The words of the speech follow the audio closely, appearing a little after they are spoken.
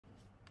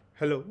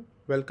Hello,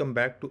 welcome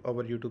back to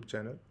our YouTube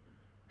channel.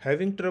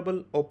 Having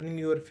trouble opening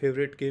your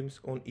favorite games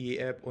on EA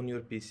app on your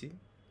PC?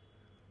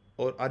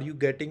 Or are you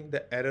getting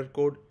the error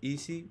code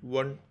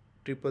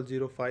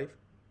EC10005?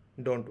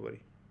 Don't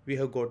worry, we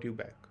have got you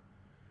back.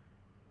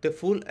 The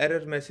full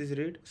error message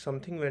read,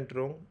 something went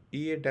wrong,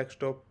 EA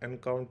desktop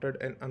encountered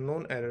an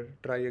unknown error,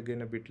 try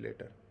again a bit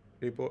later.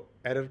 Report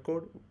error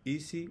code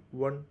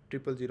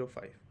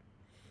EC10005.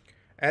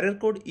 Error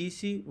code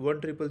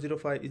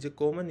EC10005 is a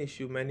common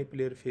issue many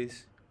players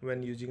face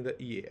when using the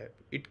EA app.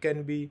 It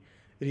can be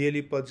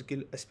really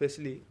puzzle,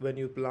 especially when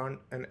you plan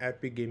an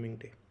epic gaming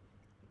day.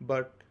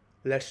 But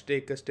let's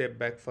take a step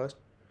back first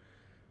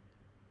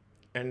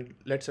and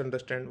let's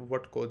understand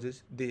what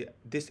causes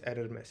this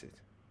error message.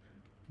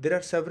 There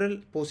are several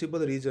possible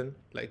reasons,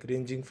 like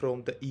ranging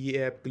from the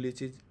EA app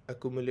glitches,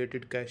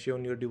 accumulated cache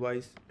on your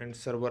device, and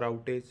server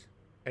outage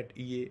at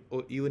EA,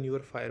 or even your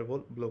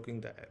firewall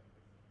blocking the app.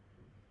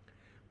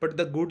 But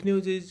the good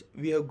news is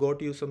we have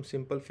got you some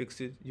simple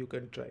fixes you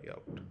can try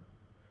out.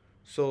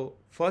 So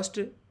first,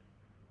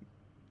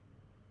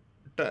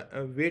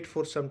 wait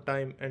for some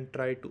time and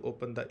try to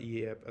open the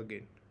EA app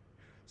again.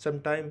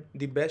 Sometime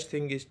the best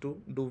thing is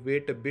to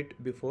wait a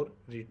bit before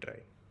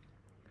retrying.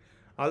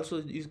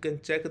 Also, you can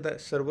check the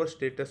server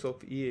status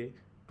of EA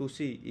to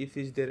see if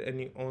is there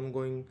any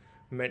ongoing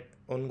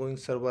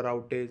server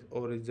outage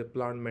or is the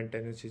plant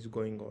maintenance is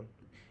going on.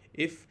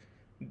 If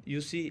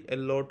you see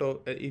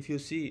if you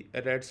see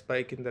a red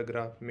spike in the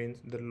graph, means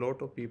the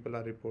lot of people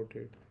are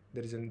reported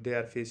they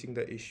are facing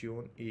the issue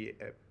on EA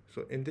app.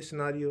 So in this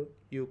scenario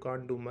you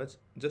can't do much,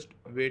 just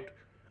wait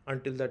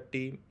until the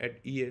team at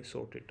EA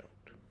sort it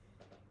out.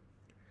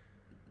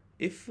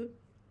 If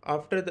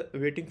after the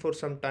waiting for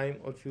some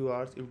time or few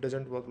hours, if it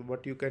doesn't work,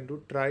 what you can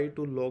do, try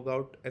to log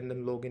out and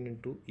then log in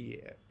into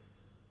EA app.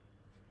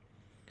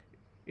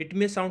 It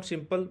may sound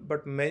simple,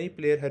 but many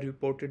players have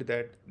reported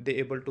that they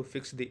able to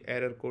fix the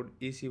error code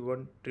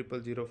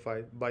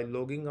EC10005 by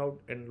logging out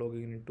and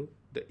logging into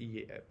the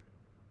EA app.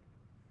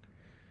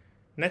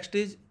 Next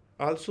is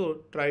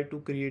also try to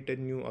create a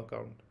new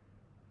account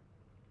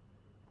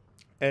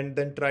and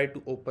then try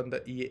to open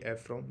the EA app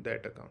from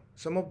that account.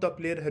 Some of the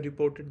players have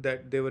reported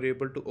that they were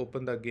able to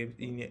open the games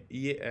in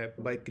EA app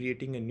by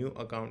creating a new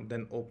account,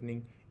 then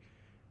opening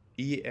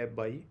EA app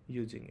by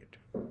using it.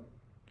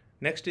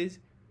 Next is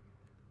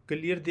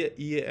clear the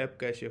EA app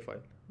cache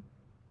file.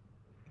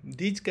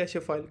 These cache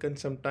files can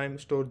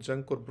sometimes store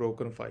junk or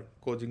broken file,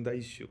 causing the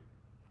issue.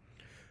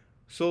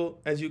 So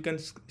as you can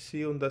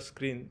see on the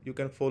screen, you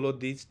can follow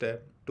these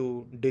steps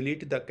to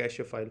delete the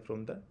cache file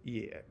from the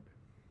EA app.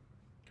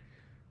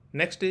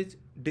 Next is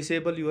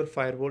disable your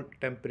firewall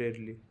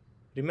temporarily.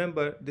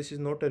 Remember, this is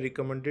not a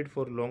recommended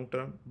for long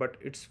term, but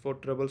it's for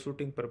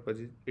troubleshooting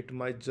purposes. It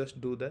might just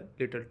do the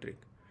little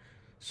trick.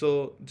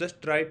 So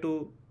just try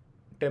to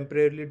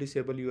temporarily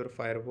disable your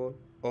firewall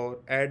or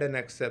add an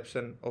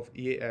exception of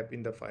EA app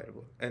in the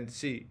firewall and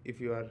see if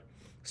you are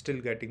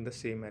still getting the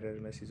same error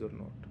message or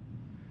not.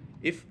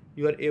 If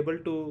you are able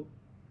to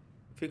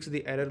fix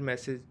the error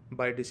message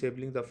by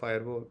disabling the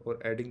firewall or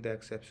adding the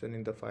exception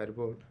in the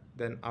firewall,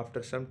 then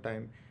after some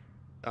time,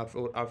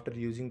 after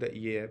using the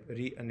EA app,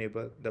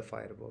 re-enable the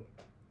firewall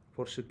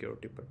for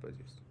security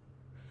purposes.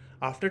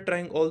 After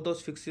trying all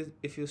those fixes,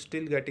 if you're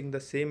still getting the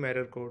same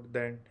error code,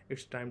 then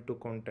it's time to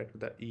contact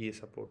the EA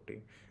support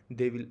team.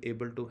 They will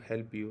able to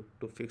help you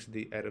to fix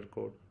the error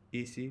code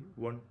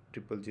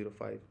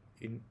EC10005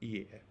 in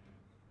EA app.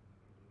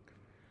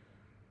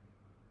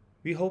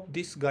 We hope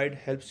this guide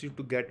helps you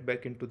to get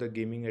back into the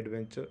gaming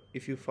adventure.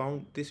 If you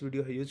found this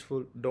video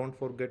useful, don't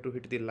forget to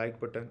hit the like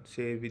button,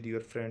 share with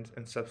your friends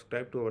and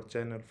subscribe to our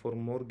channel for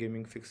more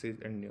gaming fixes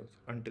and news.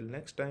 Until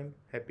next time,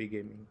 happy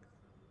gaming.